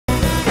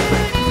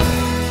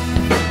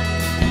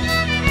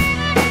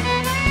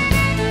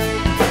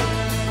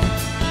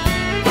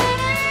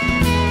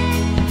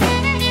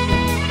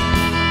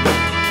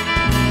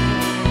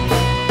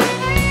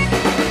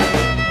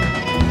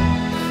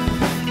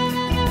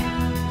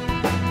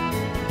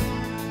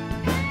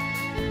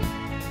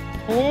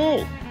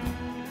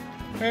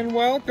and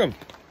welcome.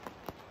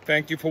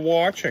 Thank you for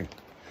watching.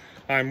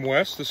 I'm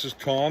Wes, this is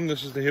Tom,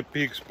 this is the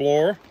Hippie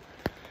Explorer.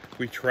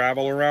 We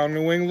travel around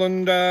New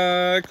England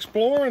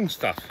exploring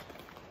stuff,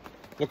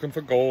 looking for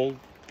gold.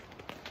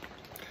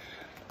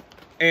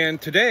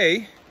 And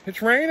today,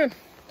 it's raining.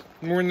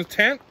 We're in the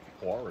tent.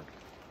 Pouring.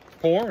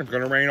 It's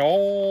gonna rain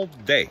all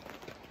day.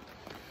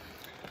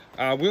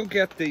 We'll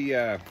get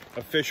the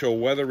official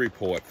weather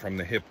report from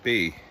the Hip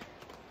Bee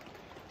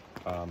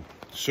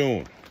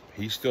soon.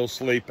 He's still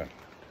sleeping.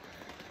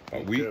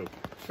 But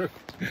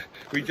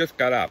we just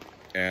got up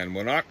and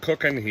we're not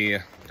cooking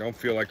here. Don't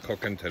feel like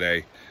cooking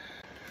today.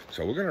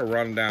 So we're gonna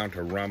run down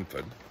to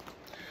Rumford.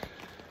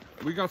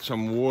 We got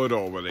some wood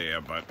over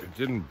there, but it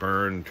didn't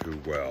burn too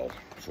well.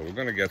 So we're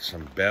gonna get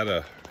some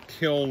better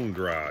kiln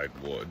dried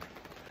wood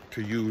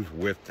to use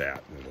with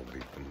that, and it'll be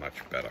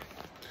much better.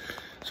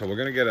 So we're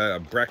gonna get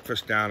a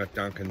breakfast down at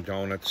Dunkin'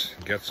 Donuts,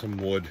 get some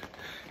wood,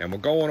 and we're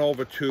going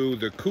over to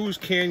the Coos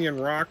Canyon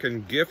Rock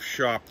and Gift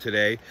Shop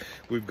today.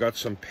 We've got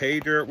some pay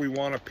dirt we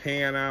want to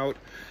pan out,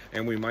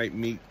 and we might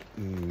meet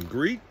and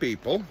greet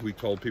people. We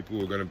told people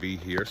we were gonna be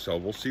here, so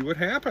we'll see what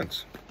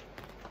happens.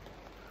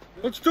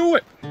 Let's do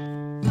it.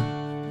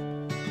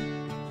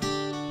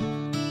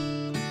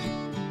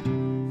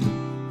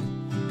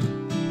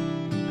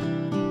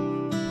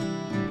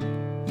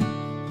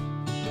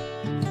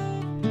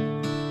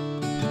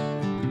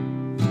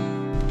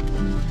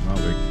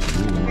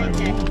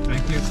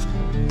 Thank you.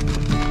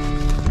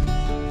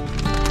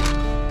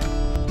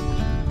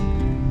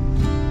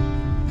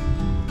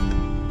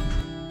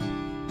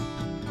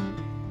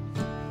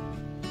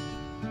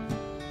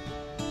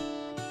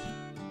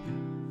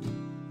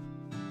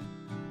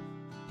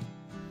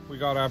 We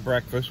got our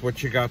breakfast.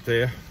 What you got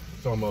there?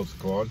 It's almost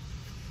gone.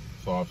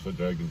 Sausage,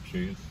 egg, and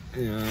cheese.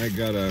 Yeah, I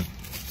got a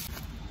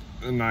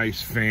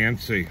nice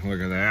fancy. Look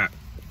at that.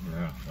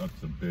 Yeah,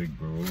 that's a big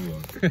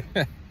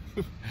barula.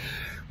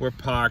 We're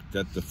parked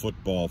at the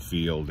football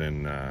field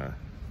in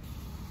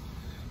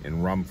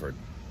Rumford.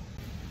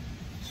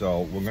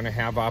 So we're going to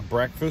have our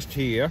breakfast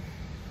here,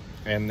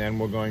 and then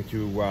we're going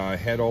to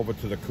head over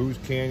to the Coos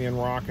Canyon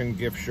Rock and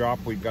Gift Shop.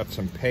 We've got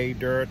some pay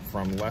dirt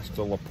from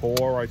Lester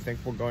Lepore I think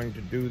we're going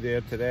to do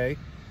there today.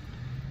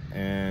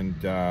 And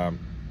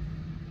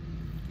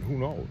who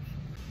knows?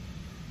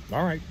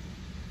 All right,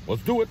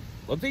 let's do it.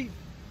 Let's eat.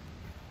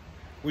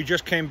 We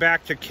just came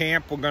back to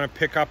camp. We're going to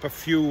pick up a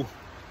few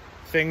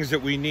things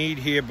that we need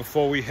here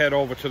before we head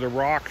over to the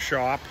rock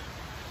shop.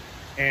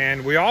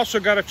 And we also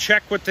got to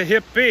check with the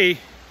Hip Bee,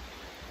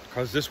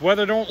 because this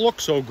weather don't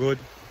look so good.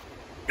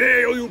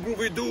 Hey, all you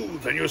groovy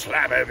dudes and you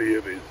slap heavy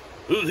hippies.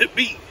 This is Hip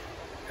Bee,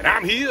 and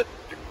I'm here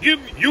to give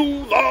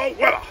you the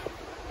weather.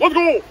 Let's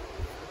go.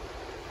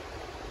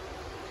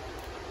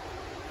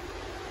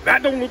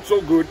 That don't look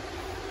so good.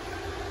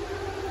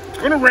 It's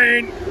gonna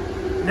rain.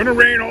 It's gonna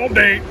rain all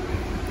day.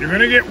 You're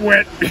gonna get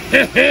wet.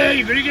 You're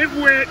gonna get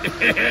wet.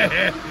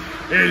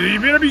 You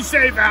better be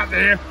safe out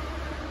there.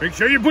 Make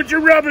sure you put your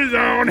rubbers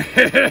on.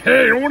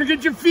 You don't want to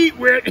get your feet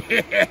wet.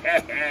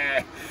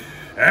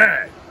 All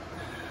right.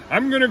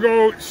 I'm going to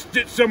go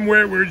sit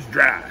somewhere where it's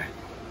dry.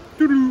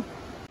 Doo-doo.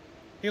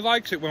 He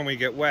likes it when we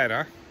get wet,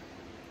 huh?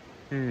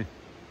 We're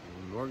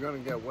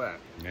going to get wet.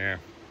 Yeah.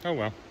 Oh,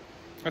 well.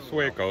 That's the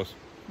way it goes.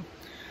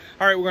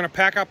 All right, we're going to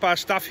pack up our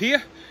stuff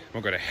here. We're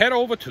going to head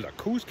over to the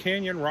Coos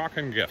Canyon Rock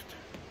and Gift.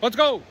 Let's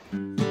go.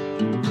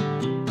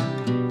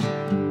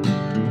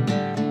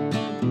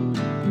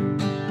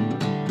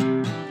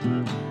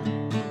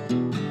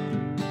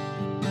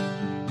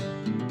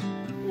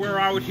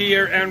 Out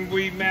here, and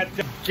we met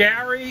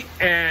Gary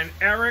and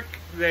Eric.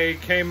 They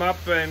came up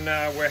and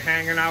we're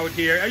hanging out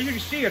here. As you can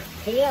see, it's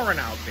pouring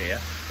out there,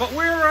 but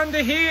we're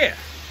under here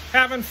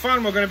having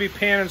fun. We're going to be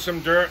panning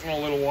some dirt in a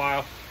little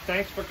while.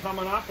 Thanks for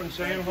coming up and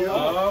saying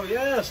hello. Oh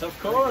yes, of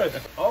course.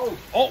 Oh,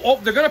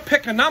 they're going to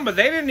pick a number.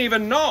 They didn't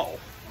even know.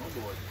 Oh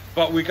boy.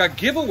 But we got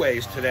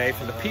giveaways today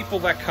for the people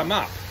that come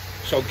up.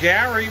 So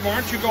Gary,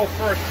 why don't you go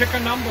first? Pick a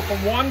number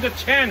from 1 to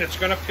 10. It's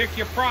going to pick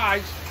your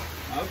prize.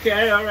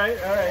 Okay, all right.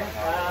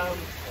 I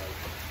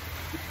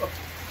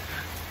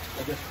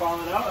just call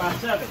it out.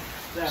 7.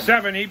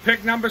 7. He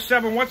picked number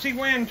 7. What's he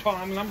win,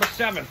 Tom? Number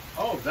 7.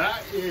 Oh,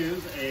 that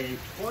is a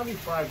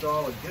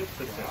 $25 gift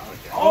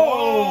certificate.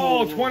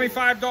 Oh,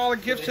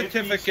 $25 gift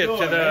certificate store,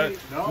 to the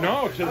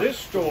right? to this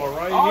store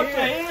right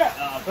here. here.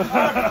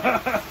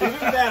 Even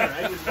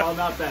better. Well,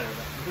 not better.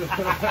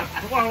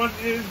 Well,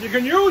 you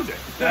can use it.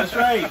 That's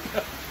right.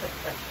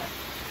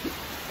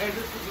 Hey,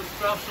 this is a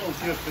special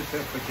gift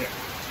certificate.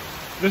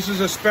 This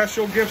is a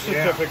special gift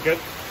certificate.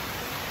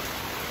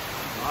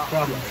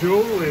 From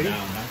Julie.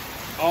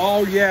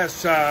 Oh,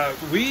 yes.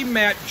 We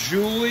met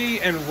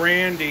Julie and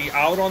Randy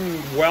out on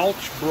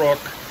Welch Brook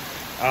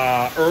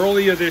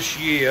earlier this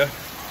year,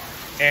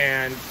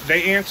 and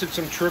they answered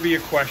some trivia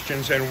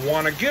questions and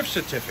won a gift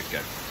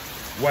certificate.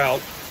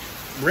 Well,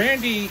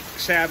 Randy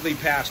sadly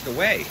passed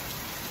away.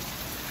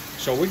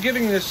 So we're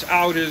giving this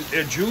out as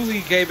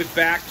Julie gave it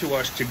back to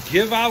us to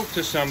give out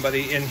to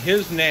somebody in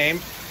his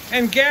name,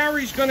 and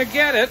Gary's going to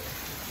get it.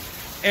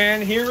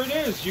 And here it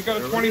is. You got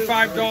a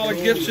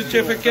 $25 gift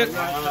certificate.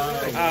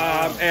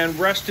 And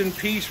rest in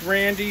peace,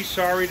 Randy.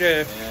 Sorry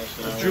to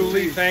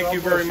Julie. Thank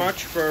you very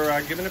much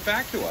for giving it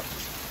back to us.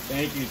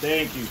 Thank you,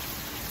 thank you.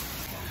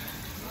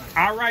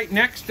 All right,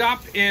 next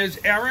up is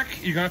Eric.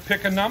 You're going to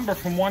pick a number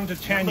from 1 to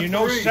 10. You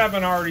know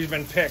 7 already has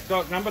been picked.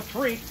 Oh, number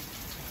 3.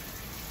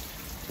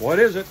 What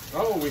is it?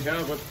 Oh, we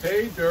have a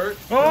Paydirt.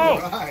 Oh!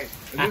 Right.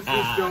 And this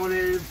is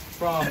donated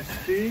from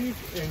Steve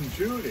and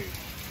Judy.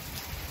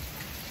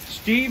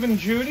 Steve and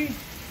Judy?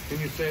 Can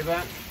you say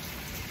that?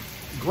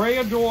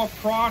 Carolina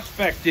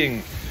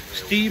Prospecting.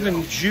 Steve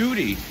and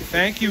Judy.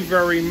 Thank you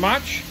very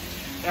much.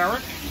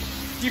 Eric,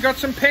 you got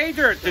some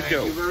Paydirt to do.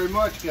 Thank you very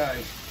much,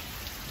 guys.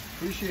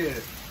 Appreciate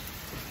it.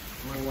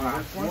 My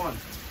last one.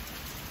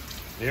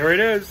 There it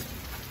is.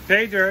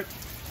 Paydirt.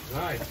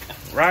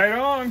 Nice. Right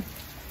on.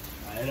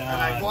 And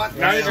I bought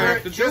Now this you're gonna have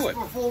shirt to do just it.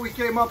 before we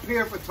came up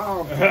here for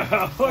Tom.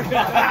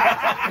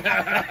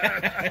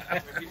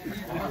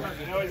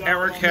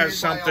 Eric has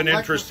something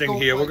interesting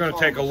here. We're going to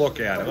take a look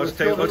at it.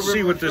 Let's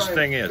see what this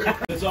thing is.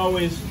 It's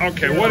always.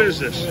 Okay, what is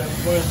this?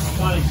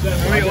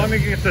 Let me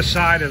get the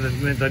side of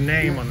the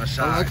name on the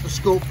side.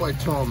 Electroscope by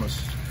Thomas.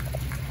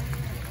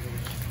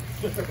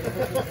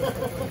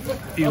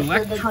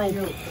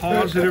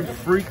 Electropositive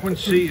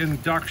frequency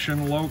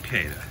induction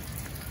locator.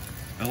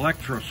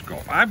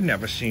 Electroscope. I've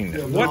never seen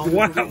this. What is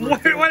I've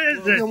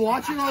been it?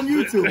 watching on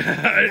YouTube.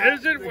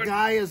 Is it? The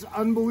guy is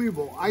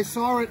unbelievable. I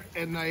saw it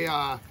and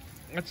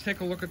Let's take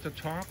a look at the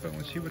top and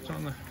let's see what's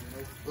on the...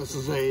 this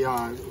is a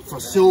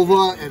for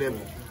silver and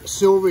a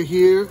silver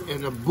here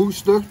and a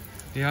booster.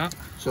 Yeah.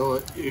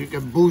 So you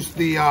can boost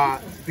the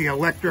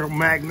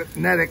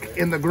electromagnetic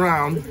in the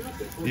ground.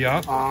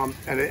 Yeah.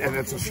 And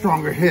it's a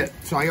stronger hit.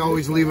 So I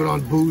always leave it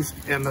on boost.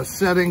 And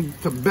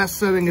the best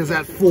setting is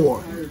at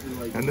 4.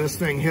 And this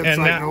thing hits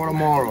And like no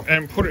tomorrow.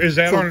 And is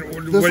that So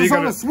on? this is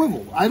on a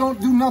swivel. I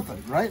don't do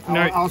nothing, right?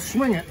 No. I'll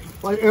swing it.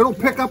 Like it'll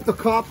pick up the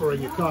copper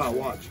in your car.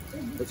 Watch.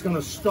 It's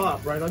gonna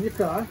stop right on your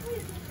car.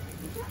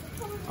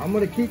 I'm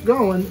gonna keep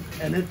going,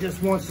 and it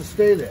just wants to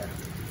stay there.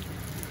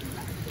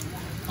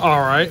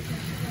 All right.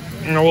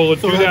 And will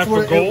it do that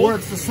for gold? It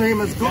works the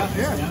same as gold.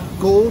 Yeah.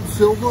 Gold,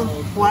 silver,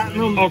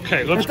 platinum.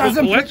 Okay, let's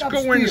It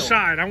go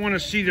inside. I want to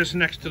see this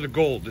next to the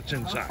gold that's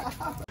inside.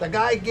 The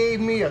guy gave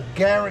me a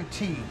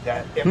guarantee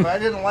that if I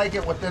didn't like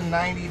it within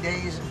 90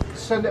 days,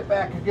 send it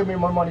back and give me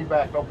my money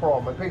back, no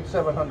problem. I paid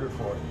 $700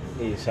 for it.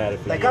 He's had it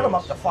for They got them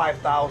up to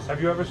 $5,000.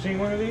 Have you ever seen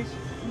one of these?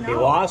 No. He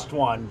lost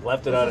one,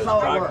 left it out of his This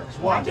is how it truck works.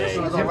 one Watch day. this.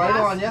 It'll go right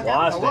on you.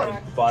 Lost Now,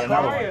 it, bought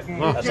another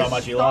one. That's how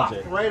much he loves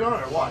it. Right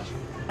on it. Watch.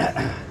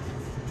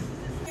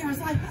 I was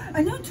like,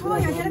 a new toy,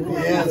 I gotta go.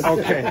 Yes.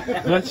 Okay,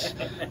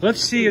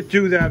 let's see it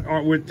do that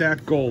with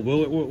that gold.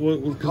 Will it?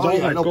 Because all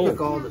that it'll gold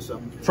pick all this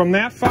up. from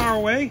that far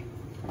away.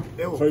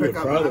 It will From pick your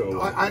up. brother.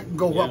 I can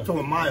go up to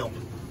a mile.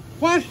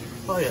 What?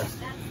 Oh yeah.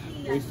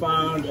 We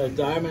found a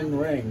diamond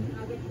ring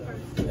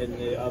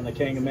on the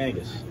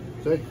Kangamangas.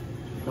 See?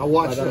 Now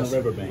watch Right on the this.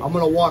 riverbank. I'm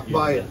gonna walk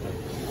by it.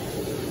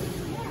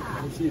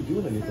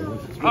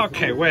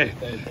 Okay, wait.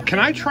 Can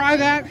I try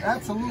that?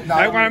 Absolutely.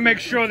 I want to make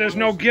sure there's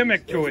no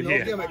gimmick to it No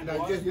here. gimmick.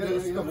 Now,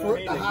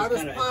 the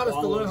hardest part is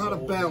to learn how to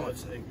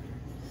balance it.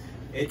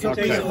 It Took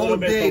me takes a a whole little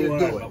bit day to to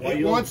learn. do But it.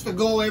 It wants to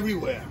go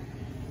everywhere.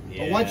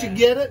 But once you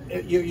get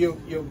it,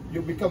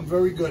 you become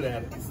very good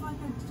at it. It's like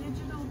a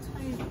digital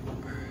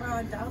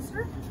type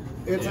dowser.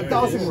 It's a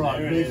dowsing rod,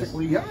 There it is.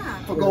 basically. Yeah,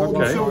 for gold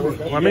and Okay. silver.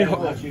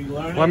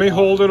 Let me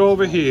hold it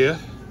over here.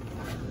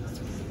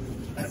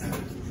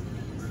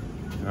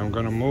 I'm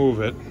gonna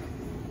move it.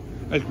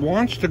 It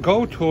wants to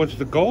go towards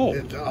the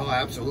gold. Oh,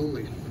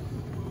 absolutely.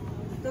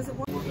 Does it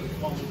work?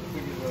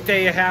 There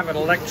you have it,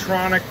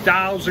 electronic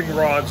dowsing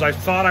rods. I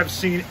thought I've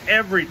seen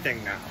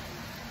everything now.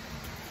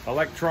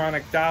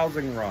 Electronic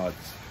dowsing rods.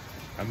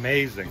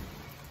 Amazing.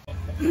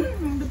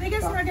 The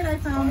biggest nugget I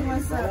found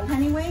was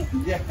pennyweight,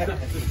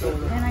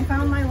 and I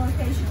found my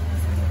location.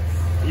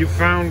 You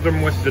found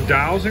them with the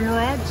dowsing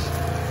rods?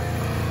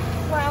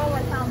 Well,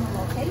 I found the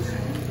location.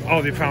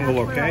 Oh, you found the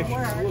That's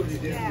where it location?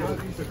 worked, yeah.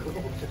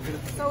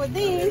 So with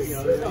these, you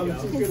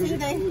can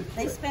see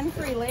they spin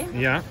freely,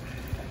 Yeah.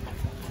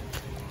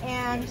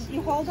 and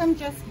you hold them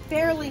just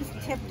barely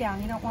tipped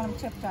down. You don't want them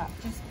tipped up.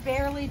 Just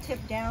barely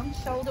tipped down,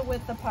 shoulder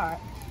width apart.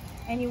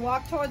 And you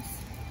walk towards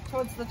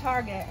the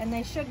target, and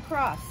they should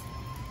cross.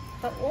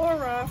 The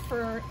aura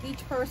for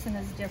each person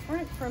is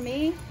different. For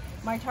me,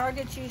 my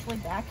target's usually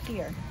back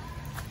here.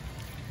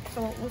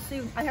 So we'll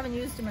see. I haven't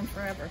used them in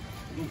forever.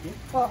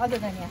 Well, other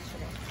than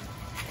yesterday.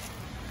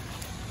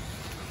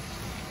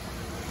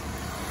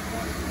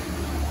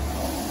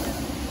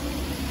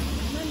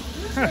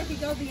 Usually if you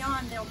go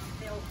beyond, they'll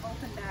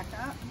open back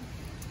up.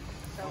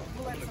 So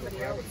we'll let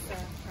somebody else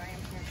try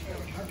them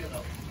here too.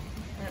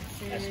 Let's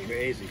see. That's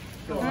crazy.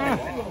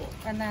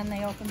 And then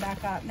they open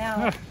back up.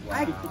 Now,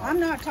 I'm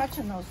not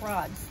touching those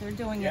rods. They're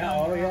doing it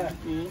on their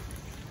own.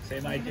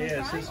 Same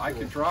idea. I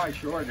can try,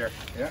 sure. There.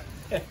 Yeah.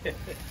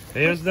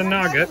 Here's the Settle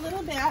up nugget. a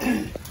little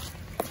bit.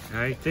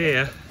 Right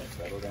there.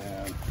 Settle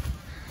down.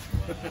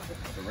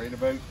 So right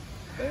about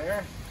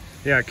there.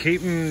 Yeah,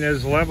 keep them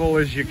as level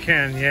as you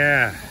can,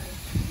 yeah.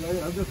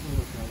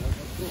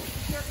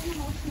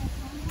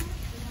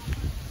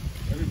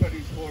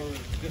 Everybody's more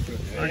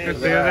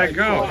different. There they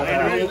go.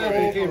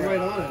 Came right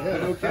on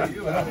it,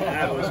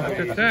 yeah.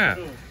 Look at that.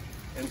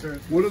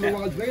 What are the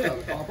rods made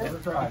of?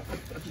 Copper?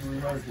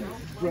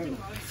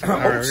 All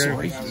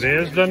right,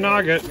 there's the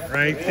nugget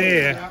right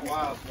there.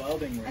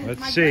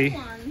 Let's see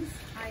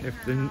if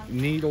the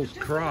needles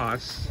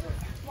cross.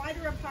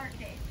 Wider apart,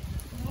 Dave.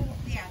 Oh,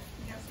 yeah,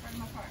 you gotta spread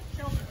them apart.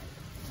 Shoulder.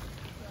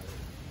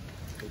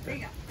 There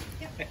you go.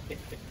 Yep.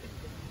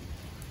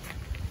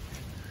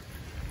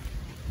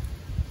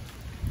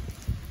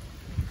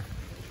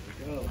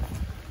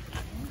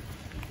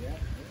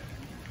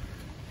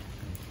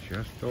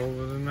 Just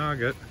over the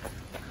nugget.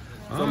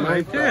 Oh,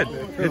 it did.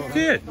 It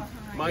did.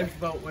 Mine's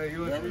about where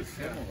yours is.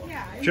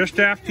 Just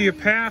after you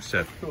pass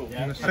it,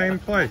 in the same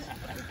place.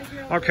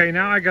 Okay,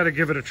 now I got to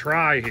give it a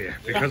try here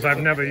because I've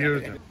never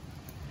used it.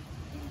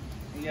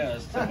 Yeah,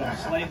 it's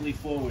slightly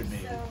forward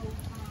maybe.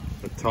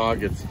 The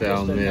target's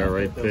down there,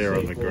 right there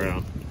on the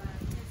ground.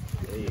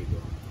 There you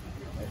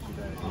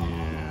go.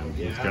 And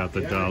he's got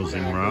the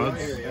dowsing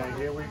rods.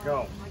 Here we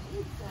go.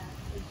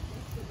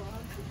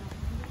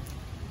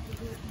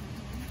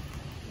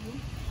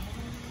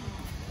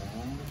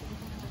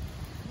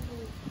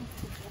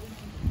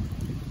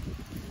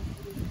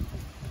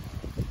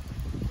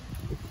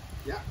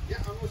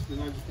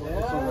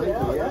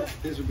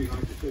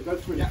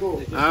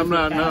 I'm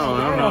not, no,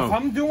 I don't If know.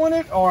 I'm doing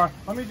it, or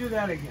let me do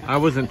that again. I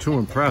wasn't too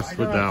impressed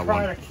with that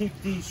Try one. to keep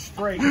these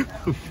straight.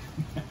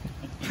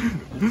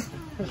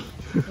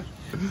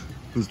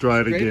 Let's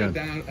try it again.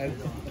 Down,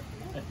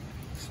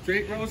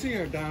 straight, Rosie,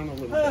 or down a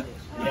little bit?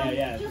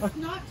 Yeah. Just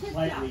not tip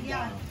Slightly down.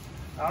 Yeah. down.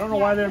 I don't know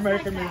why they're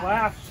making me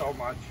laugh so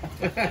much.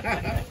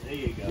 There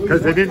you go.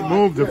 Because they didn't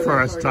move the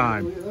first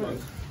time.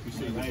 You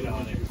see right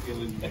on it.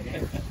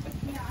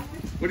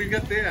 What do you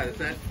got there? Is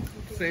that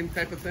same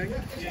type of thing?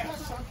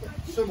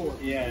 Similar.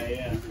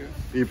 Yeah.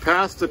 You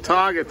passed the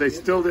target, they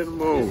still didn't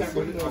move.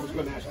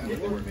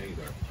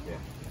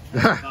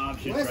 Tom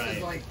should This try is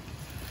it. like,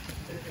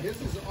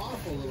 his is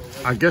awful little.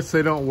 I guess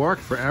they don't work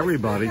for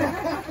everybody.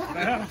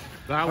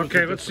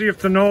 Okay, let's see if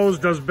the nose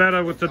does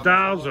better with the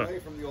dowser. Away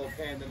from the old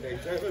Panda days.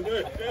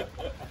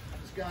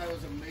 This guy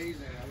was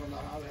amazing. I don't know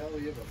how the hell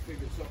he ever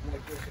figured something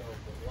like this out,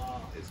 but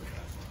wow, it's a mess.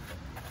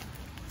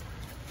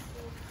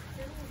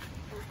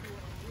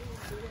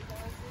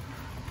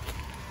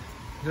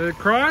 Did it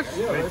cross?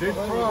 They did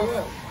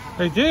cross.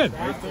 They did.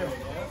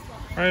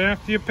 Right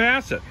after you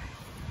pass it.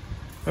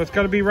 So it's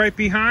got to be right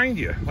behind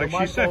you, like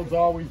she said. phone's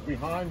always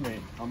behind me.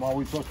 I'm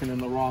always looking in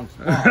the wrong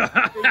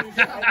spot.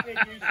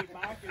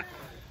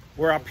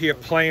 We're up here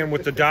playing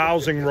with the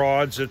dowsing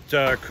rods at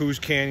Coos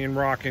Canyon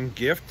Rock and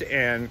Gift,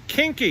 and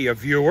Kinky, a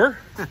viewer.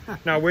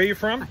 Now, where are you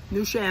from?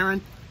 New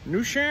Sharon,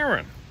 New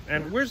Sharon.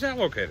 And where's that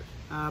located?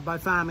 by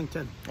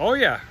Farmington. Oh,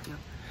 yeah.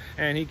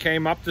 And he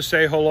came up to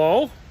say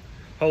hello.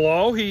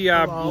 Hello. He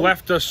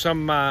left us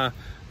some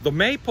the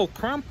maple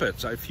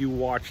crumpets. If you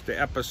watched the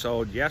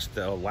episode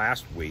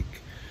last week,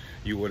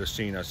 you would have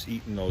seen us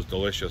eating those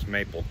delicious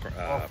maple.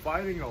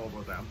 Fighting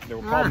over them. They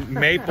were called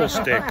maple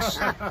sticks.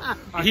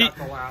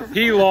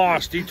 He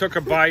lost. He took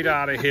a bite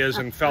out of his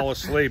and fell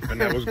asleep,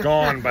 and it was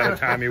gone by the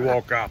time he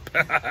woke up.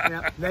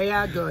 Yeah, they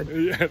are good.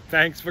 Yeah,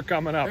 thanks for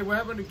coming up. Hey, we're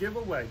having a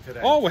giveaway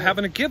today. Oh, we're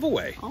having a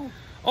giveaway.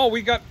 Oh.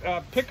 We got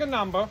pick a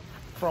number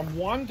from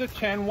 1 to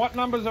 10. What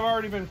numbers have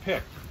already been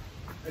picked?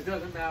 It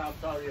doesn't matter. I'll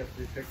tell you if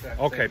you pick that.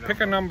 Okay, pick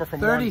a number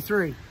from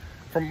 33.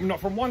 from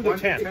 1 to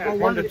 10. Oh,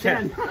 1 to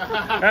 10.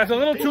 That's a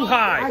little too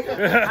high.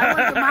 I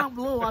went to Mount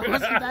Blue. I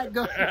wasn't that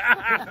good.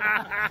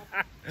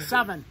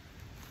 7.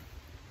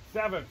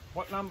 7.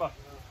 What number?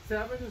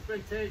 7 has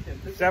been taken.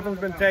 7's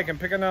been taken.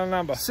 Pick another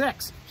number.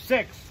 6.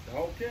 6.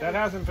 Okay. That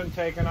hasn't been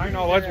taken. I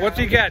know. What's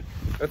he get?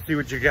 Let's see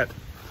what you get.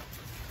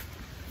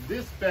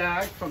 This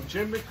bag from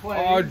Jim McLean.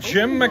 Oh,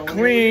 Jim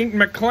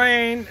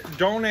McLean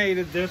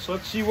donated this.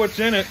 Let's see what's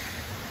in it.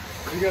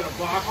 You got a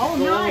box Oh, of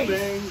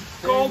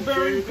nice.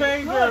 Goldberry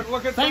Paydirt.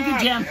 Look at Thank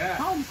that. you, Jim. Yeah.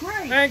 Oh,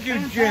 great. Thank you,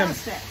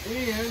 Fantastic.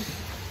 And,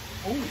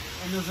 Oh,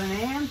 and there's an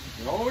and.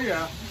 oh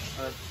yeah,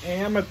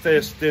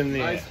 Amethyst in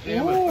there. nice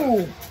amethyst. Oh,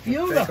 Take a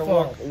beautiful.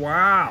 look.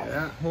 Wow.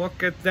 Yeah.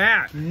 Look at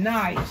that.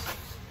 Nice.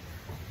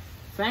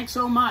 Thanks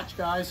so much,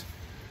 guys.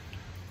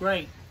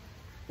 Great.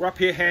 We're up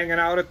here hanging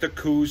out at the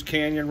Coos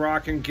Canyon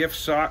Rock and Gift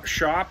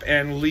Shop,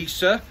 and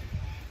Lisa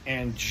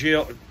and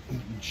Jill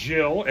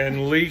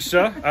and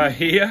Lisa are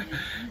here,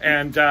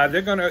 and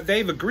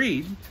they've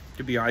agreed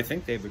to be, I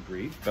think they've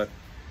agreed, but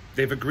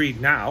they've agreed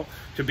now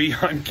to be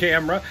on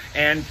camera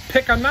and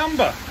pick a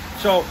number.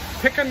 So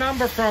pick a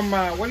number from,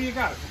 what do you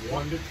got?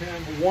 1 to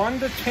 10. 1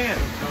 to 10.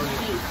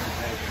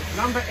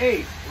 Number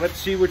 8. Let's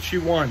see what she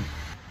won.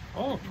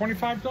 Oh,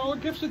 $25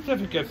 gift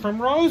certificate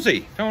from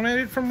Rosie.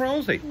 Donated from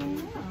Rosie.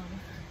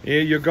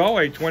 Here you go,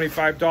 a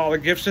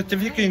 $25 gift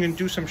certificate. You can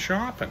do some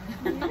shopping.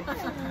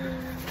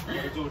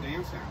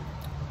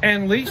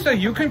 And Lisa,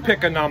 you can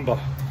pick a number.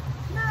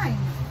 9.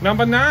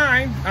 Number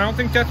 9. I don't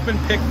think that's been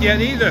picked yet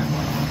either.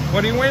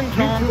 What do you win,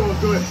 Tom?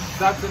 Good.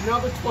 That's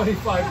another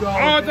 $25.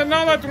 Oh, it's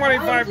another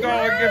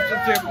 $25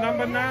 gift tip.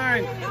 Number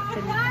 9.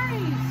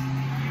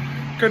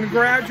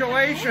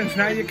 Congratulations.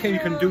 Now you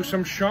can do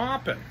some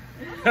shopping.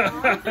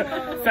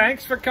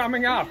 Thanks for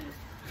coming up.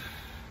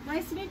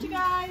 Nice to meet you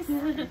guys.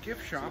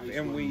 Gift shop,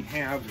 and we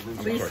have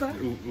Lisa.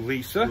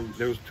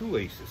 There's 2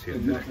 Lisas here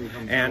today.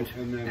 And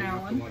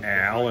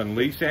Al and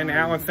Lisa and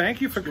Alan. Thank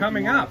you for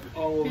coming up.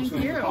 Thank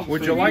you.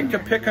 Would you like to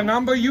pick a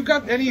number? You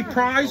got any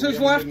prizes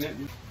left?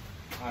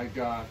 I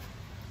got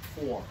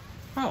 4.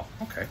 Oh,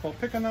 okay. Well,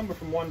 pick a number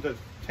from 1 to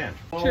 10.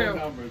 2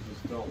 numbers is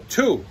still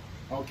 2.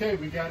 Okay,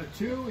 we got a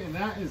 2, and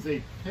that is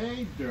a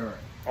pay dirt.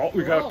 Oh,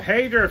 we got a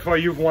pay dirt for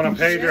you. You've won a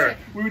pay dirt.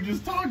 We were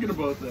just talking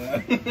about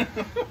that.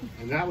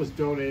 And that was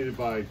donated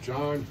by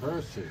John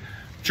Hersey.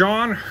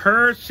 John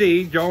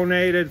Hersey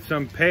donated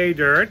some pay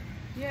dirt.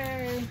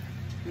 Yay.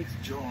 It's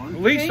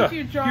John. Lisa, Thank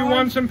you, John.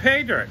 won some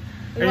pay dirt.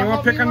 And you Well,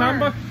 want to pick a help me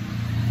number?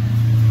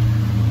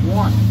 learn.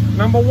 1.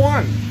 Number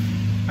 1.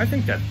 I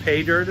think that's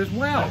pay dirt as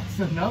well.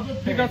 That's another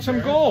pay You got some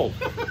dirt. gold.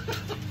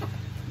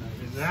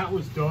 And that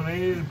was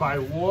donated by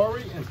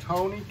Lori and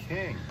Tony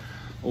King.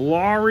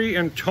 Laurie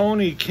and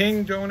Tony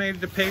King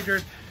donated the pay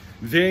dirt.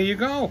 There you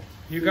go.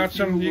 You got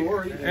some,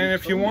 and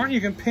if you want,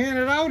 you can pan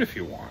it out if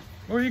you want.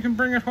 Or you can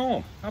bring it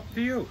home. Up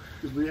to you.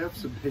 Because we have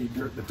some pay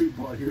dirt that we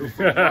bought here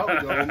for a while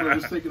ago, and we're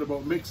just thinking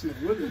about mixing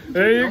it with it.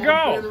 There you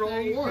go. Pan it all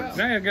at once.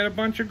 Now you got a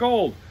bunch of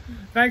gold.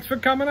 Thanks for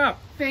coming up.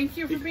 Thank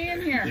you for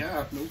being here.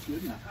 Yeah, no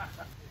kidding.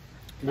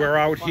 We're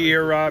out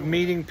here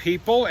meeting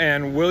people,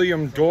 and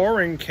William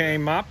Doring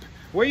came up.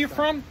 Where you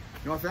from?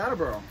 North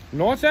Attleboro.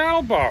 North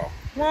Attleboro.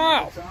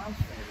 Wow.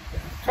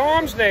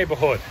 Tom's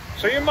neighborhood.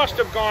 So you must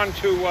have gone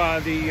to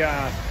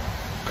the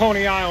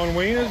Coney Island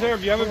Wieners there.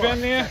 Have you ever been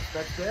there?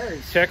 Tex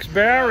Berries. Tex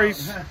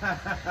Berries.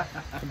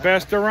 The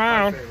best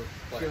around.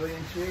 Chili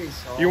and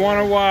cheese. You want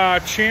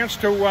a chance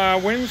to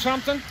win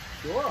something?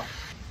 Sure.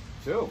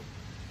 2.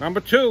 Number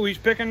 2. He's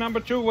picking number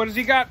 2. What does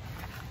he got?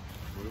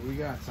 What do we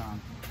got, Tom?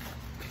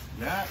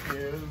 That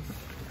is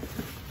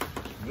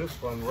this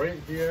one right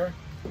here.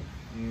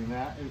 And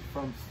that is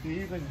from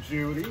Steve and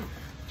Judy.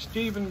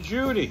 Steve and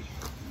Judy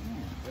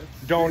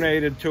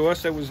donated to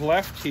us. It was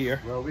left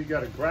here. Well, we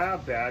got a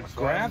grab bag, so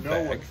I Grab know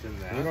bag. what's in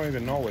that. We don't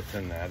even know what's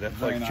in there. That's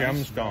Very like nice,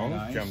 gemstone.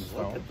 very nice.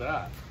 Look Gemstone. at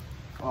that.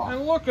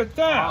 And look at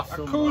that.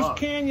 Awesome A Coos mug.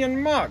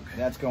 Canyon mug.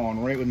 That's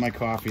going right with my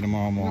coffee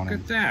tomorrow morning. Look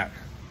at that.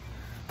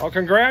 Well,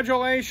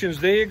 congratulations.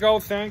 There you go.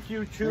 Thank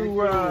you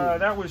to,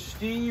 that was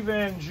Steve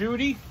and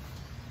Judy.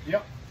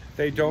 Yep.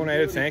 They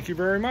donated. Thank you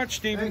very much,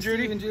 Steve and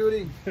Judy. Steve and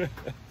Judy.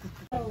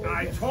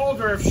 I told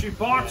her if she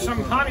bought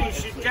some honey,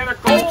 she'd get a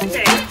gold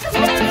dance.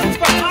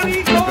 The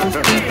honey gold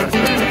dance.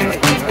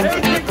 There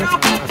you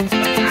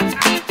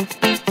go.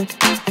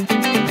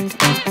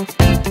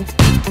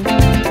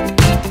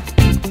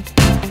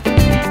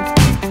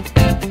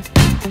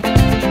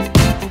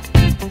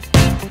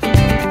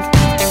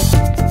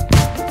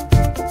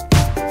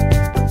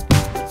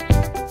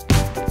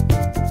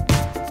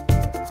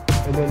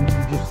 And then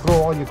you just throw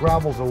all your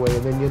gravels away,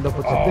 and then you end up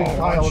with a big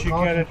pile Once of you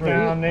get it concentrate.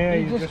 down there,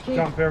 You you just just keep-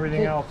 dump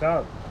everything keep- else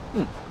out.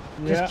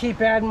 Just keep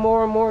adding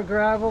more and more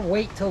gravel.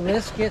 Wait till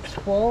this gets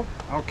full,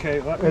 Okay,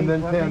 let me, And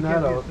then let me pan that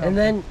give you out. something.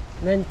 and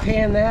then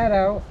pan that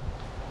out.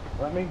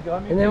 Let me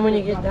And then when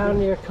you get something. down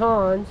to your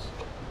cons,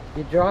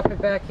 you drop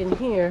it back in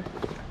here.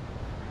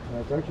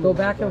 Go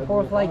back and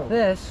forth like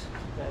this.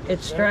 It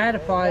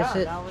stratifies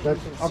it.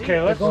 Okay,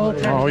 The let's. gold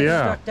kind of gets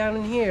yeah. stuck down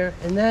in here,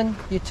 and then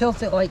you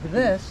tilt it like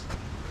this.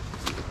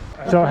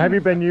 So have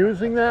you been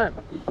using that?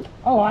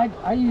 Oh, I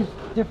use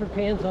different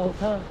pans all the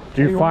time.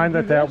 Do you You find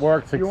wanna that do that this?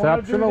 works You wanna do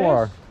exceptional this?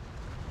 or?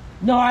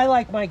 No, I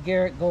like my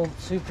Garrett Gold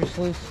Super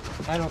Sluice.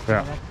 I don't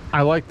Yeah, care.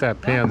 I like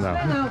that pan That's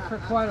been though. out for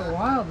quite a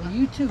while. The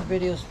YouTube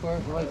videos for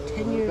it were like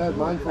 10 years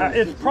old.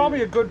 It's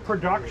probably a good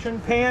production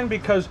pan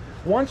because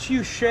once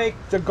you shake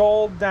the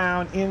gold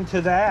down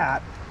into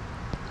that,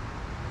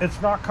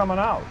 it's not coming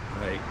out.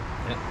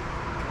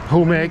 Who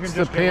You makes can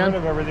the just get rid pan?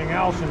 of everything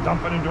else and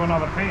dump it into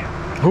another pan.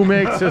 Who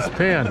makes this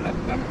pan?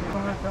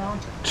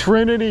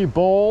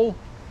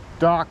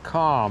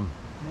 TrinityBowl.com.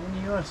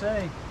 In the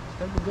USA.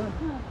 That'd be good.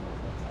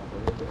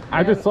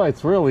 I just thought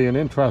it's really an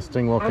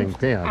interesting looking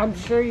pan. I'm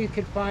sure you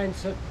could find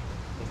some,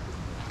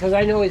 because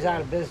I know he's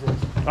out of business,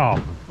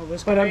 Oh, Well,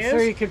 this but guy I'm sure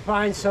is? you could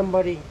find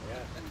somebody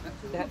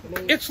that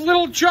made It's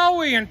little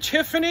Joey and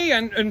Tiffany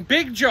and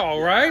Big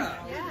Joe, right?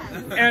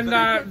 And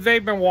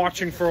they've been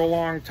watching for a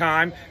long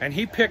time, and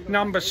he picked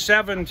number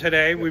 7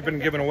 today. We've been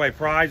giving away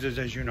prizes,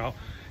 as you know.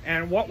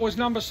 And what was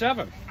number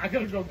 7? I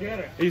gotta go get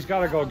it. He's got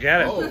to go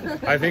get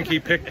it. I think he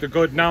picked a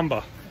good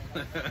number.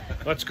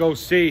 Let's go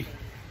see.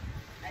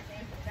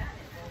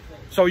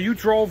 So you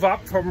drove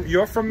up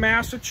you're from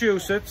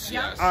Massachusetts.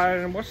 Yes.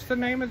 And what's the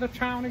name of the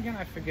town again?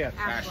 I forget.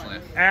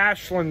 Ashland.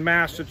 Ashland,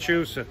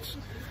 Massachusetts.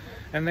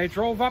 And they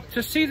drove up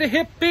to see the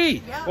hip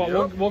bee.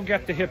 Well, we'll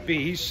get the hip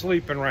bee. He's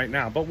sleeping right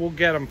now, but we'll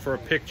get him for a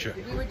picture.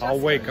 I'll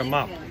wake him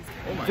up.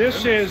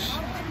 This is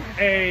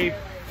a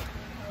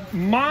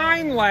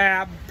Mine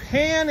Lab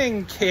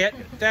panning kit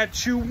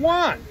that you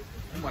won.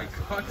 Oh my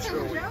God,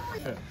 Joey.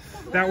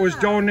 That was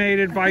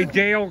donated by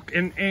Dale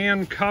and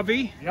Ann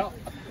Covey. Yep.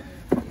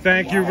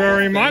 Thank you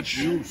very much.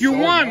 You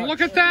won.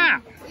 Look at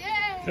that.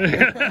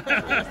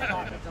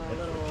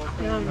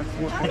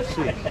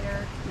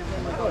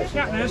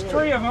 Yeah, there's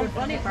 3 of them.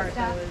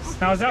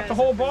 Now, is that the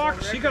whole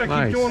box? You gotta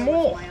keep doing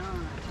more.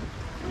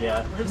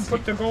 Yeah.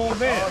 Put the gold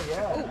there.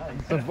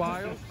 The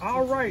vial.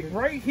 All right,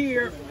 right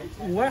here,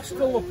 Lester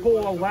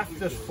Lepore left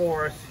this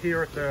for us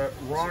here at the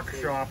rock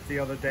shop the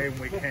other day when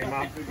we came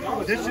up.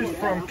 This is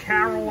from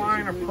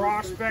Carolina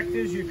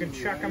Prospectors. You can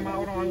check them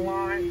out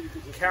online,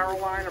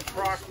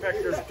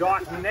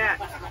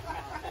 carolinaprospectors.net.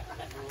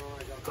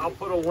 I'll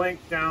put a link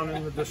down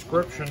in the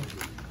description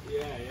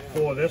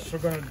for this. We're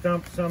going to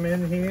dump some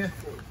in here.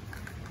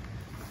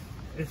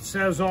 It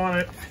says on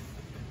it,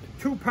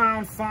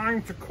 2-pound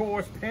fine to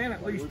coarse pan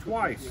at least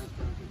twice.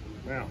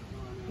 Now,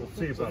 we'll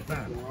see about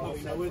that.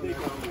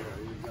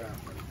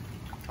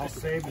 I'll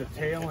save the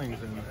tailings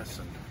in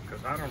this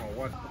because I don't know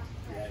what.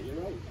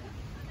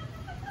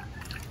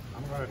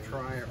 I'm going to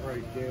try it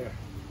right there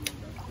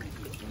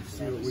and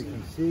see what we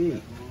can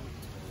see.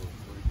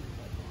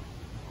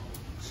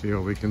 See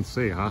what we can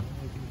see, huh?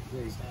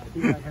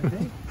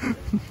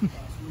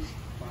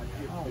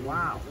 Oh,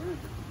 wow.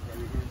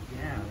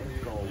 Yeah,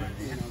 there's gold in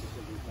here.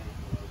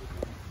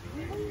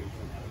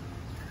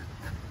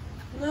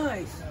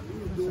 Nice.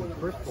 Some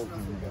crystals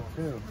in there,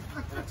 too.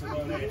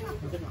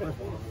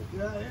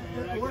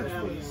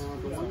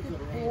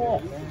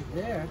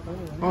 There.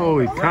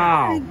 Holy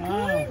cow.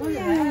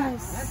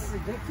 Yes. That's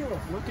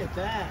ridiculous. Look at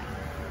that.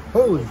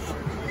 Holy.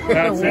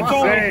 That's insane.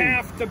 only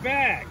half the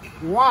bag.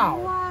 Wow.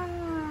 Wow.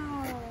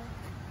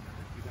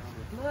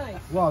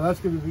 Nice. Wow, that's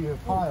going to be a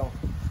pile.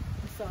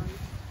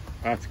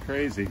 That's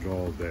crazy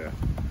gold there.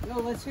 No,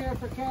 let's hear it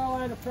for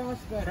Carolina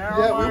Prospect. Yeah,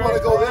 we want to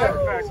go there.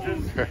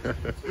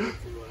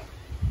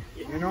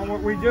 You know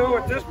what we do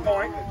at this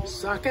point?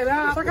 Suck it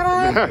up. Suck it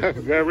up.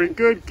 Very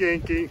good,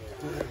 Kinky.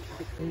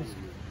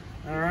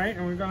 All right,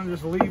 and we're going to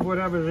just leave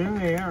whatever's in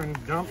there and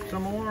dump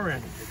some more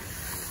in.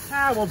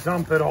 We'll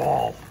dump it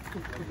all.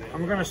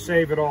 I'm going to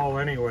save it all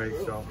anyway,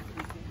 so.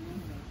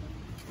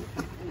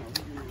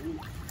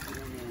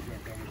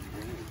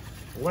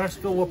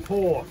 Lester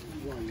Lepore.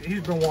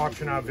 He's been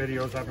watching our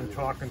videos. I've been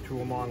talking to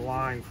him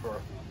online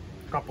for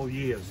a couple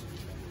years.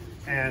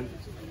 And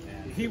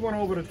he went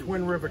over to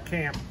Twin River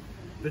Camp.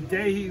 The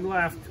day he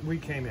left, we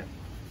came in.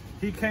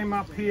 He came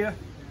up here.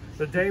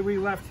 The day we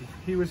left,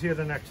 he was here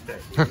the next day.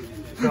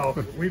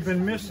 So we've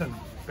been missing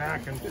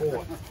back and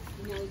forth.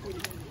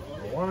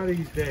 One of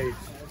these days,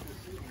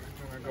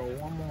 I'm going to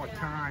go one more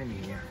time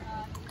here.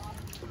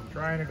 I'm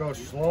trying to go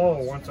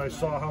slow once I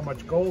saw how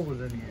much gold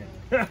was in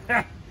here.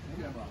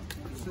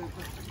 I think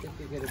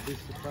you're going to be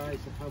surprised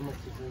at how much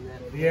is in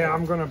that. Yeah,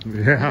 I'm gonna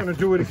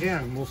do it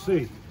again. We'll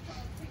see.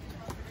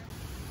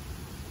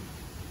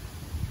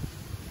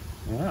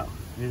 Yeah,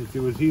 it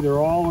was either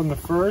all in the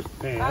first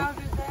pan. How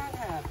did that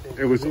happen?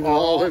 It was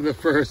all in the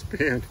first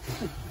pan.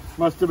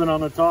 Must have been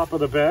on the top of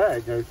the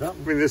bag or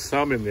something. I mean, there's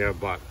some in there,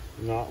 but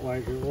Not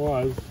like it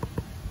was.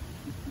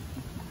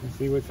 You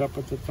see what's up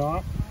at the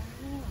top?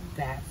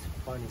 That's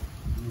funny.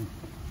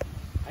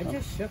 I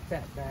just shook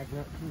that bag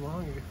not too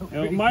long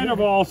ago. It might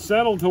have all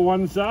settled to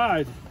one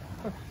side.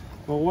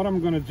 But what I'm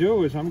going to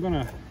do is I'm going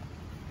to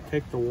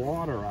take the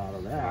water out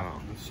of that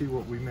and see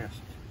what we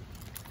missed.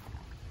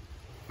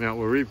 now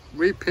we're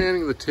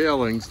repanning the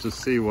tailings to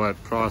see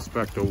what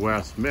Prospector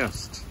West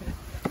missed.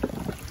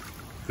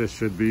 This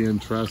should be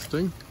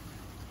interesting.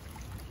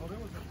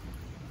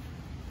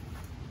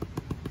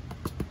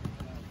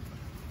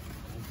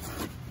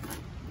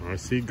 I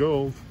see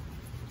gold.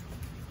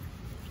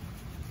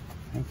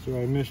 That's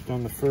what I missed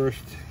on the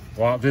first.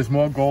 Well, there's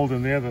more gold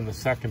in there than the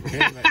second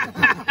pan.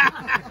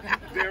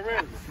 There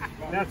is.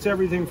 That's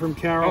everything from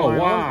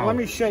Carolina. Oh, wow. Let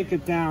me shake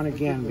it down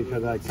again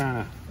because I kind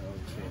of...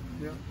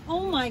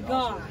 Oh my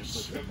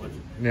gosh.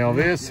 Now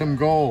there's some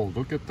gold.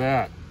 Look at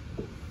that.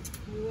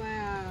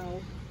 Wow.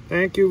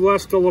 Thank you,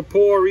 Lester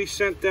Lepore. He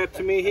sent that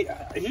to me.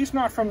 He's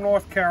not from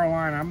North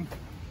Carolina.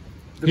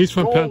 He's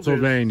from gold is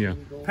Pennsylvania.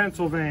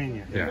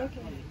 Pennsylvania. Yeah.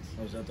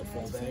 Was that the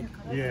full bag?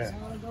 Yeah.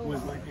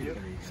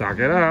 Suck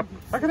it up.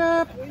 Look it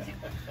up.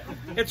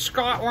 It's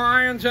Scott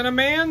Lyons and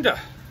Amanda.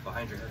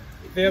 Behind you.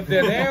 There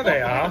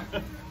they are.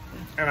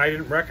 And I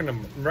didn't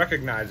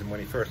recognize him when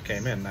he first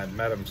came in. I'd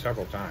met him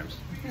several times.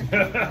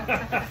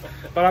 But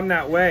I'm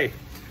that way.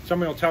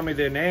 Somebody will tell me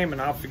their name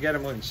and I'll forget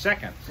them in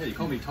seconds. Yeah, you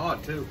call me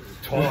Todd too.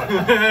 Todd.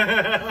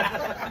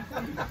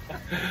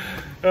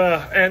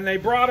 And they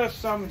brought us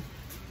some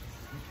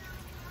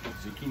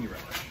Zucchini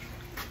relish.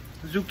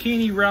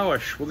 zucchini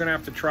relish. We're gonna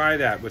have to try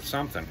that with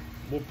something.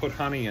 We'll put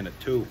honey in it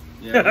too.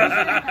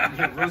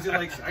 Yeah, Rosie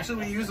likes.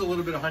 Actually, we use a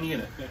little bit of honey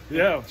in it.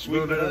 Yeah, A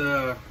little bit of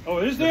the Oh,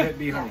 is there?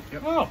 bee honey.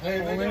 Yep. Oh, Hey,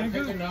 well, we there gotta you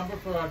pick go. a number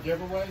for our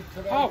giveaway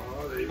today. Oh,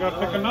 you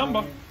gotta pick a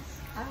number.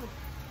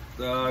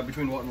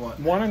 Between what and what?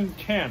 1 and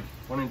 10.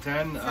 1 and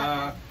 10.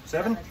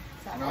 7.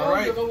 Oh, All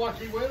right. you're the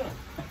lucky winner.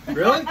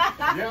 Really?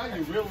 Yeah,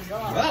 you really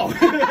are. Wow.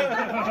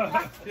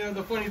 You know,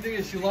 the funny thing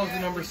is she loves the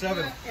number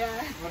 7.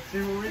 Let's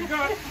see what we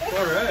got.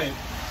 All right.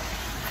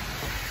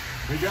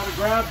 We gotta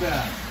grab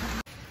that.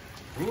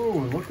 Ooh,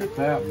 look at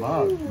that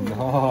mug.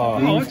 Oh,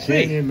 let's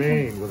see. Canyon,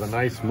 Maine, with a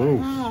nice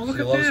moose. Oh, look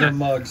She at loves that. her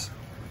mugs.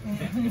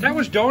 That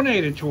was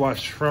donated to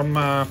us from,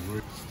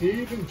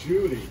 Steve and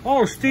Judy.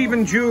 oh, Steve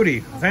and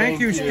Judy.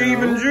 Thank you,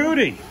 Steve and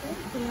Judy.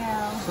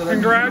 Yeah. So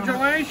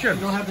Congratulations.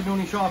 You don't have to do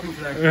any shopping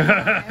today.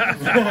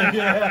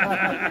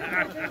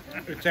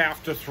 It's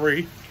after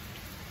 3.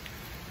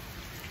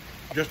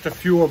 Just a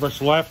few of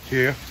us left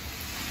here.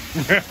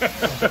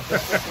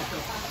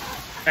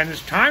 And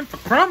it's time for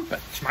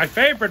crumpets, my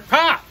favorite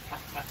part.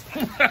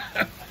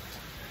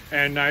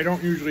 And I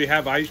don't usually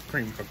have ice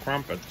cream for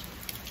crumpets.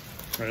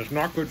 And it's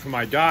not good for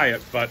my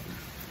diet, but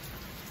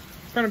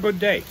it's been a good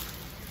day.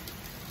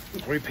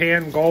 We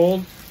panned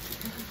gold,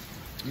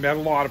 met a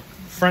lot of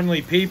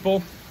friendly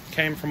people,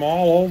 came from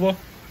all over,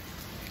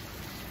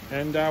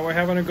 and we're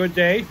having a good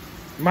day.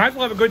 Might as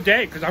well have a good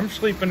day, because I'm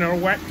sleeping in a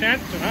wet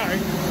tent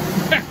tonight.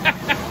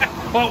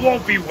 Well, it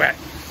won't be wet.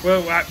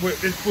 Well,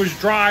 it was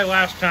dry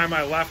last time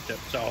I left it,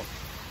 so.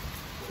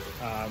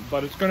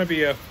 But it's going to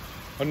be a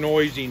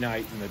noisy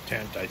night in the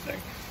tent, I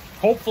think.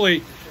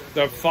 Hopefully,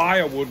 the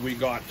firewood we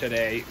got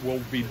today will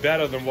be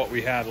better than what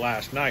we had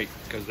last night,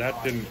 because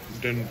that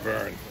didn't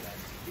burn.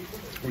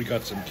 We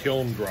got some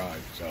kiln dried,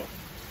 so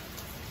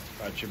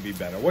that should be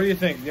better. What do you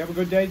think? You have a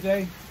good day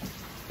today?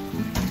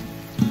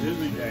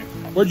 Busy day.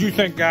 What did you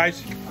think,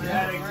 guys? We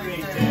had a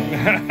great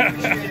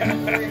day.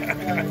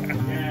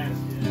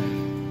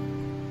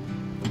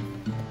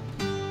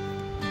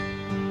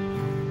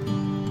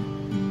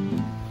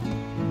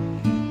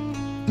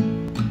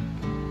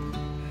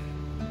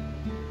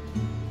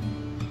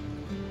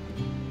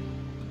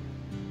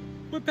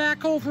 We're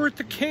back over at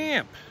the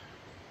camp.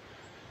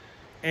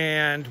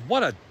 And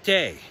what a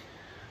day.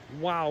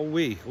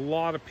 Wowee. A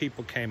lot of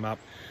people came up.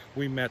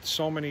 We met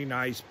so many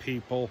nice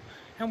people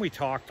and we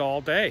talked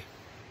all day.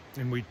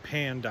 And we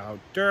panned out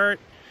dirt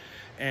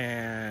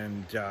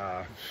and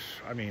I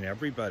mean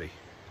everybody.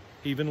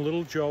 Even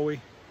little Joey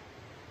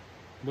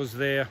was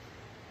there.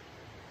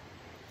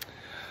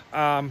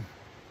 But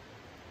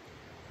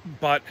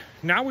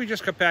now we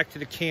just got back to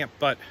the camp,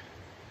 but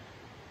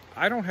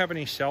I don't have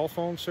any cell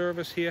phone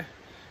service here,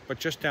 but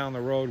just down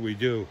the road we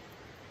do.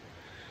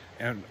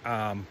 And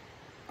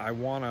I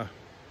want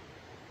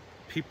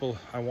people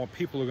who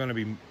are going to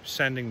be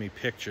sending me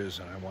pictures,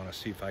 and I want to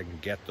see if I can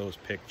get those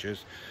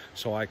pictures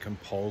so I can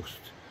post.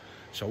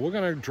 So we're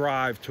going to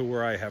drive to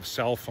where I have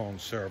cell phone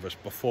service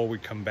before we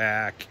come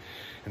back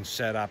and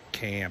set up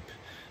camp,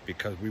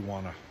 because we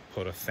want to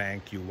put a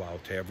thank you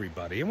out to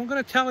everybody. And we're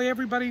going to tell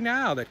everybody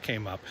now that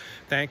came up,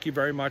 thank you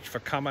very much for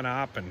coming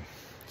up and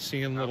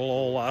seeing little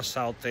old us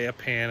out there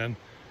panning.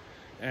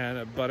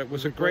 And but it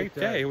was a great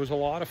day. It was a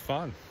lot of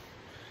fun.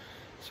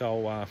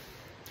 So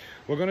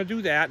we're going to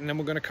do that, and then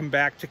we're going to come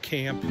back to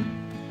camp. And,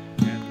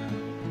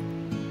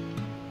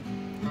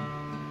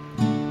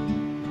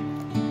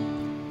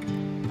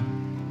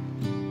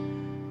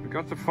 we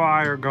got the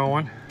fire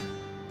going,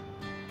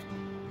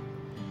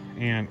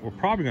 and we're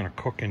probably going to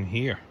cook in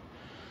here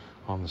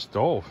on the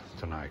stove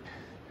tonight.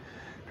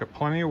 Got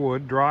plenty of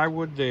wood, dry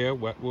wood there,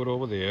 wet wood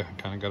over there.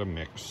 Kind of got a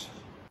mix.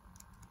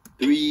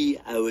 3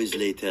 hours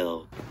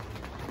later.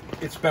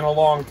 It's been a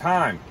long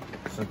time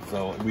since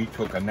we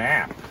took a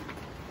nap.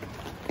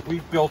 We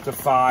built a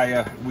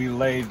fire, we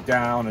laid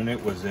down, and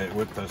it was it,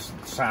 with the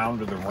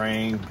sound of the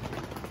rain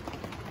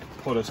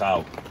put us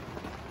out.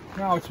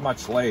 Now it's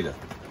much later,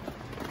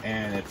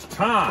 and it's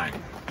time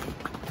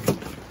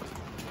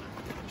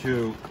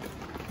to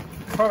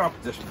cut up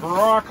this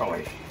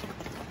broccoli.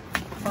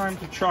 Time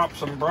to chop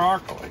some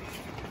broccoli.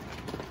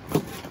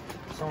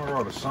 Someone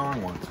wrote a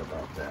song once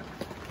about that.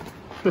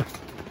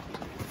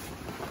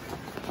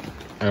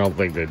 I don't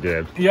think they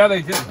did. Yeah,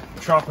 they did.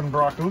 Chopping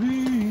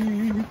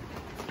broccoli.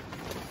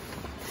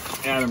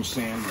 Adam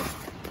Sandler.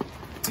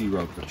 He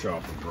wrote the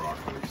chopping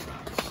broccoli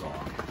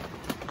song.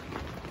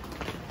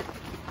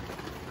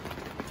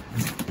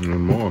 No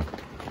more.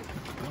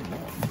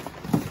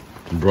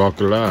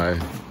 Broccoli.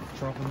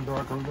 Chopping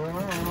broccoli.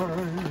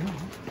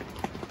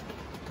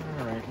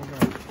 Alright, we're going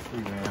to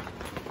do that.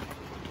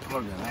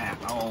 Look at that.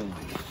 Holy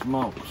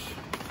smokes.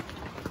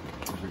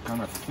 Is it going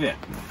to fit?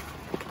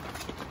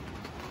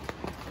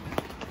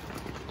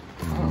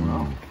 I don't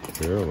know.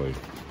 Barely.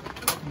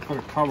 Put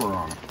a cover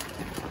on it.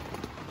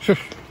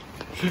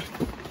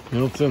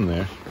 It's in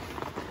there.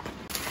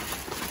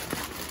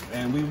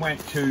 And we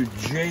went to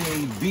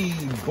J.B.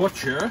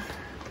 Butcher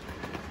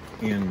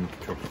in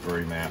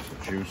Tewksbury,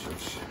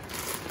 Massachusetts,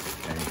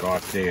 and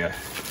got their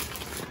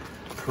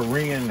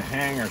Korean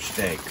hanger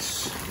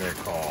steaks, they're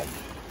called.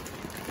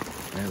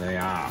 There they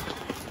are.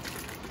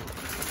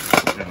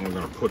 And we're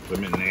going to put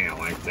them in there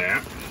like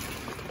that.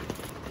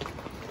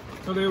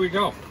 So there we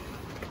go.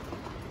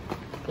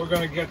 We're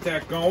going to get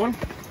that going,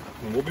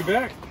 and we'll be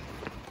back.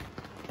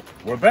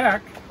 We're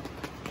back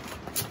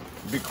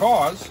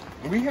because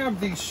we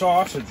have these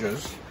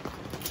sausages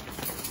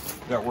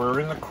that were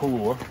in the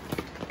cooler,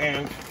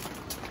 and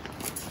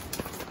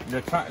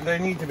they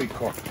need to be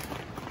cooked.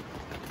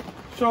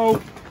 So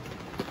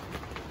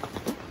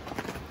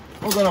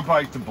we're going to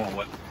bite the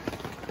bullet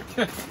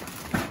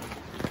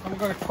I'm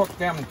gonna cook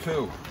them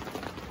too.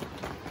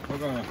 We're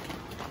gonna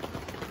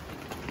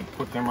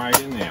put them right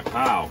in there.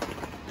 Pow.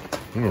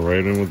 Oh,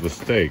 right in with the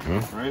steak,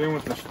 huh? Right in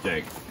with the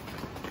steak.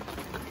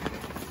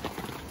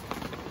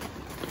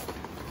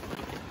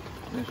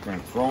 Just gonna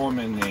throw them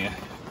in there.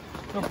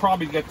 They'll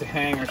probably get the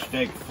hanger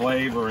steak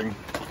flavoring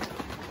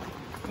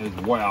as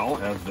well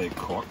as they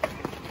cook.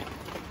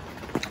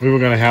 We were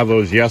going to have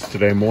those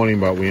yesterday morning,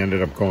 but we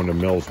ended up going to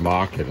Mills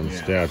Market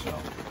instead. Yeah, so.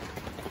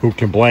 Who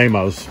can blame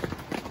us?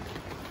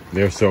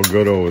 They're so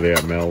good over there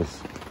at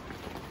Mills.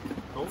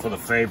 For the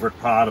favorite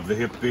part of the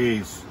hip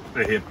bees,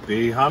 the hip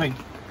bee honey.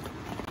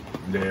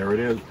 There it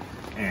is.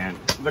 And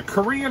the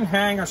Korean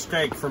hanger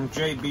steak from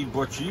JB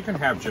Butcher, you can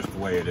have just the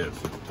way it is.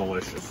 It's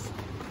delicious.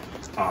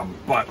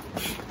 But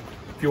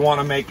if you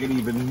want to make it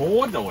even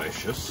more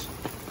delicious,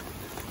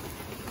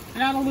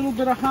 add a little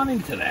bit of honey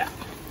to that.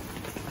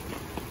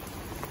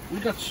 We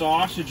got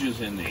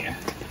sausages in there.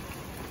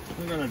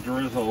 We're going to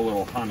drizzle a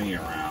little honey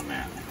around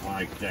that,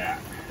 like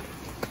that.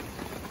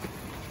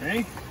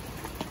 Okay?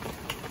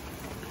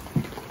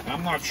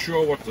 I'm not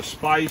sure what the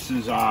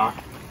spices are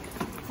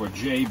for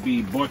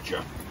JB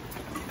Butcher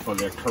for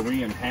their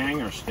Korean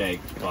hanger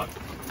steaks, but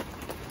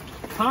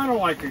kind of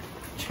like a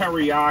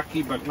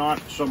teriyaki, but not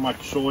so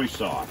much soy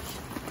sauce.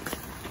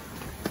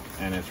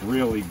 And it's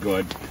really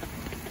good.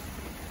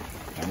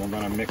 And we're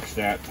going to mix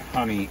that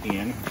honey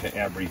in to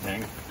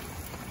everything.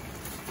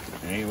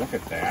 Hey, look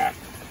at that.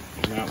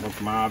 Doesn't that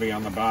look mauve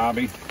on the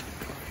barbie?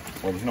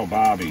 Well, there's no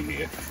barbie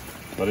here,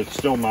 but it's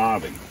still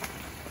mauve.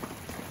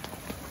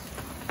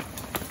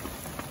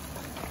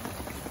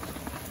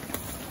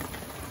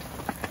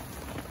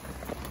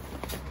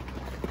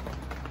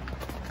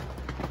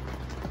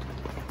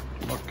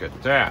 Look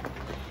at that.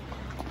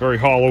 Very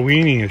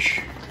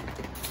Halloweeny-ish.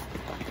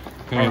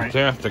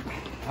 Fantastic. Right.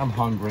 I'm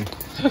hungry.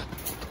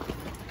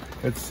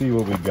 Let's see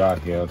what we got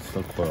here. Let's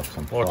look for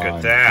some Look fine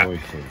at that.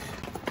 choices.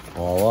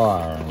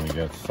 Voila, and we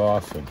got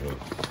sausages.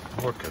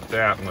 Look at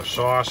that, and the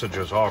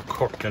sausages all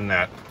cooked in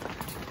that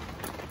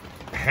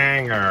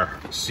hanger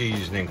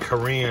seasoning,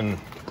 Korean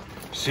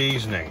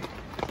seasoning.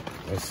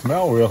 They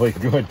smell really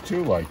good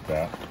too, like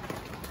that.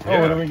 Yeah. Oh,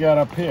 what do we got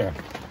up here?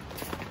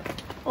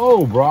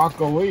 Oh,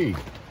 broccoli.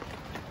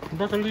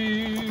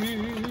 Broccoli.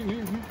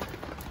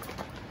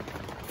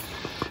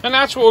 And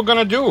that's what we're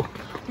gonna do.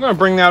 We're gonna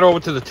bring that over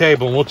to the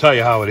table and we'll tell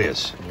you how it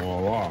is.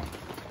 Voila.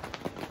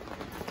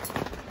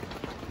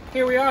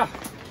 Here we are.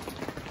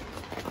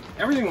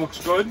 Everything looks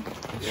good.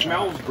 It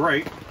smells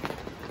great.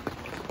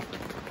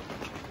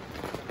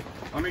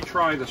 Let me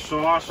try the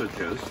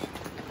sausages.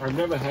 I've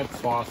never had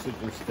sausage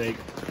and steak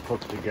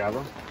cooked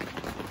together.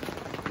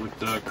 With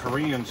the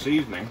Korean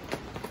seasoning.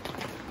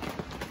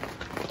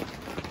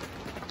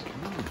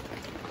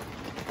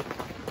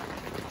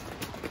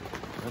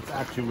 That's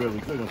actually really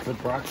good. It's a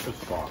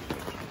breakfast sausage.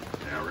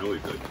 Yeah, really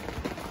good.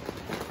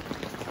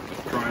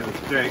 Let's try the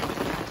steak.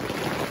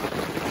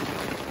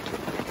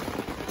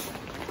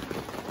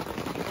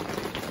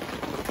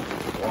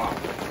 Wow.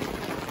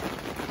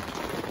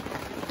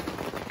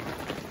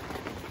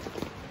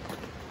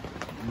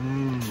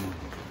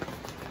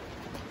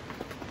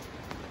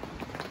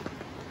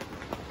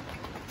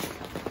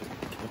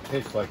 It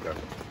tastes like a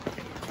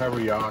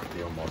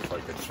teriyaki, almost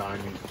like a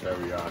Chinese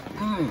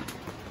teriyaki.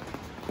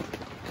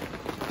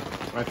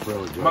 That's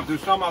really good. But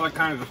there's some other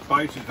kinds of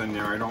spices in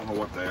there. I don't know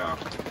what they are.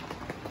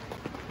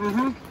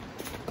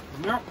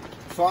 Yep.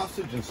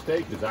 Sausage and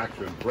steak is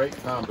actually a great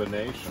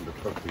combination to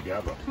cook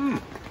together.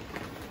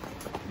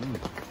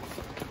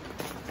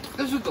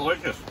 This is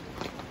delicious.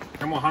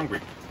 And we're hungry.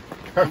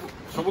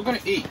 So we're going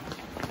to eat.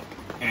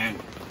 And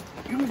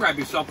you can grab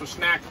yourself a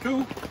snack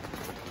too.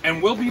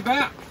 And we'll be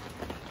back.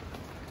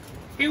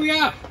 Here we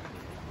are.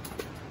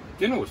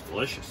 Dinner was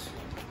delicious.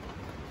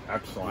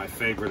 Excellent. My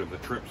favorite of the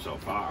trip so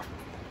far.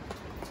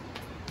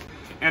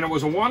 And it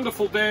was a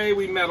wonderful day.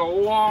 We met a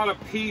lot of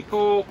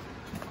people.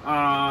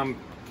 And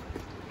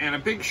a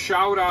big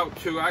shout out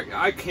to,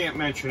 I can't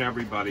mention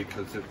everybody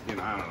because, you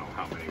know, I don't know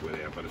how many were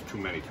there, but it's too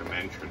many to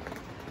mention.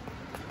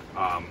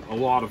 A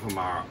lot of them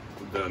are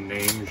the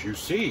names you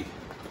see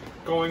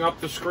going up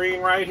the screen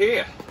right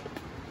here.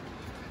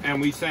 And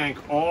we thank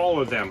all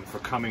of them for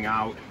coming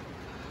out.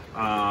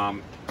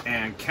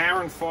 And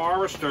Karen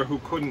Forrester, who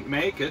couldn't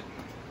make it,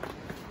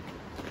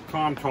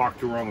 Tom talked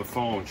to her on the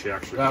phone. She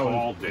actually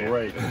called there.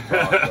 Great.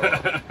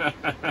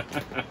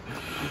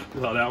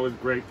 So that was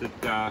great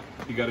that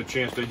you got a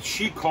chance to.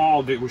 She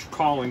called. It was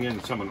calling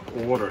in some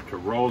order to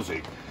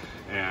Rosie,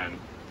 and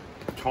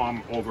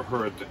Tom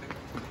overheard the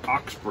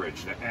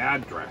Uxbridge, the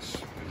address,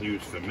 and he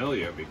was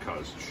familiar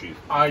because she.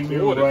 I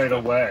knew right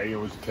away it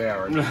was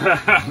Karen.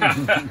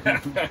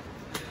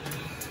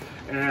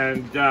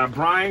 And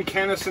Brian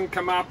Kennison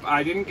come up.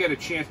 I didn't get a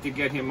chance to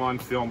get him on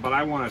film, but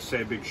I want to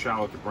say a big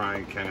shout out to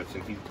Brian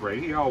Kennison. He's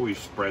great. He always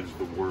spreads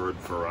the word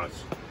for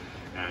us.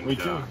 And We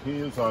do. He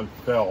is on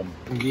film.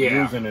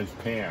 Yeah. Using his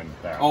pan.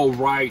 Back. Oh,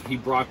 right. He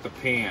brought the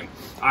pan.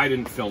 I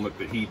didn't film it,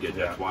 but he did.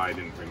 Yeah. That's why I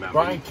didn't remember.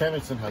 Brian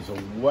Kennison has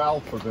a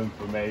wealth of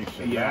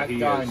information. Yeah, that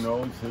guy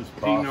knows his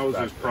prospecting. He knows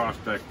his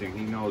prospecting.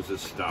 He knows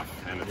his stuff.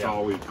 And it's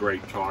always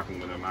great talking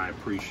with him. I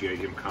appreciate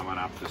him coming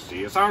up to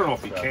see us. I don't know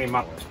if he came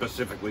up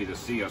specifically to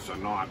see us or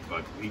not,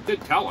 but he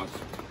did tell us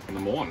in the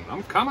morning,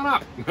 I'm coming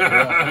up.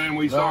 And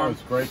we saw him. It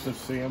was great to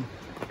see him.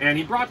 And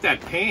he brought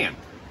that pan.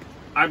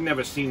 I've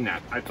never seen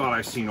that. I thought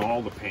I'd seen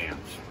all the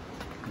pans.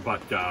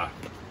 But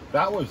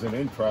that was an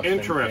interesting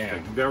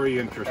pan. Very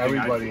interesting.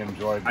 Everybody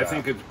enjoyed that. I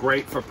think it's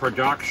great for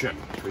production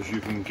because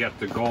you can get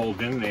the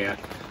gold in there.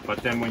 But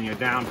then when you're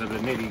down to the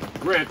nitty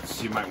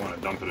grits, you might want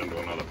to dump it into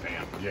another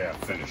pan. Yeah.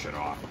 Finish it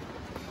off.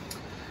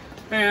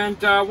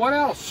 And what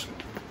else?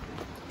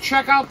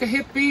 Check out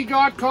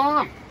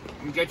thehipbee.com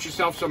and get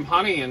yourself some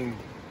honey and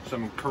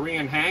some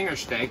Korean hanger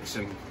steaks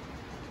and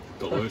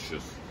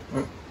delicious.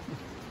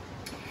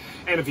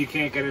 And if you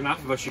can't get enough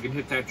of us, you can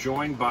hit that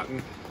join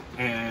button.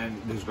 And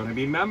there's going to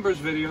be members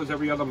videos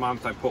every other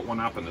month. I put one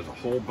up, and there's a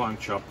whole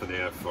bunch up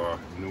there for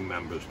new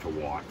members to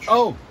watch.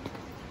 Oh!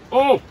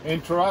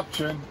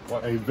 Interruption.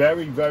 Well, a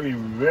very, very,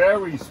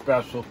 very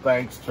special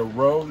thanks to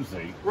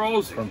Rosie.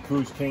 From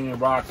Coos King and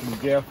Rockin'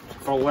 Gift.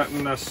 For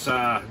letting us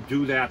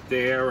do that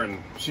there.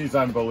 And she's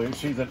unbelievable.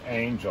 She's an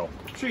angel.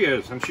 She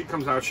is. And she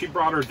comes out. She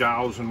brought her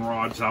dowsing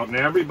rods out, and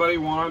everybody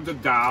wanted to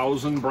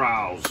douse and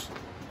browse.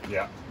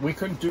 Yeah. We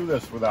couldn't do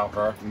this without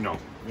her. No.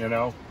 You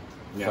know?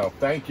 Yeah. So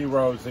thank you,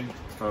 Rosie.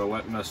 For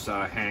letting us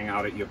hang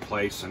out at your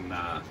place and,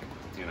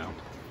 you know,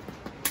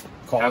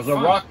 cause a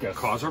ruckus.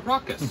 Cause a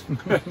ruckus.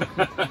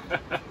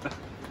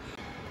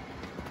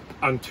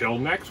 Until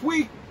next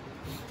week.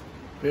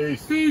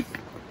 Peace. Peace.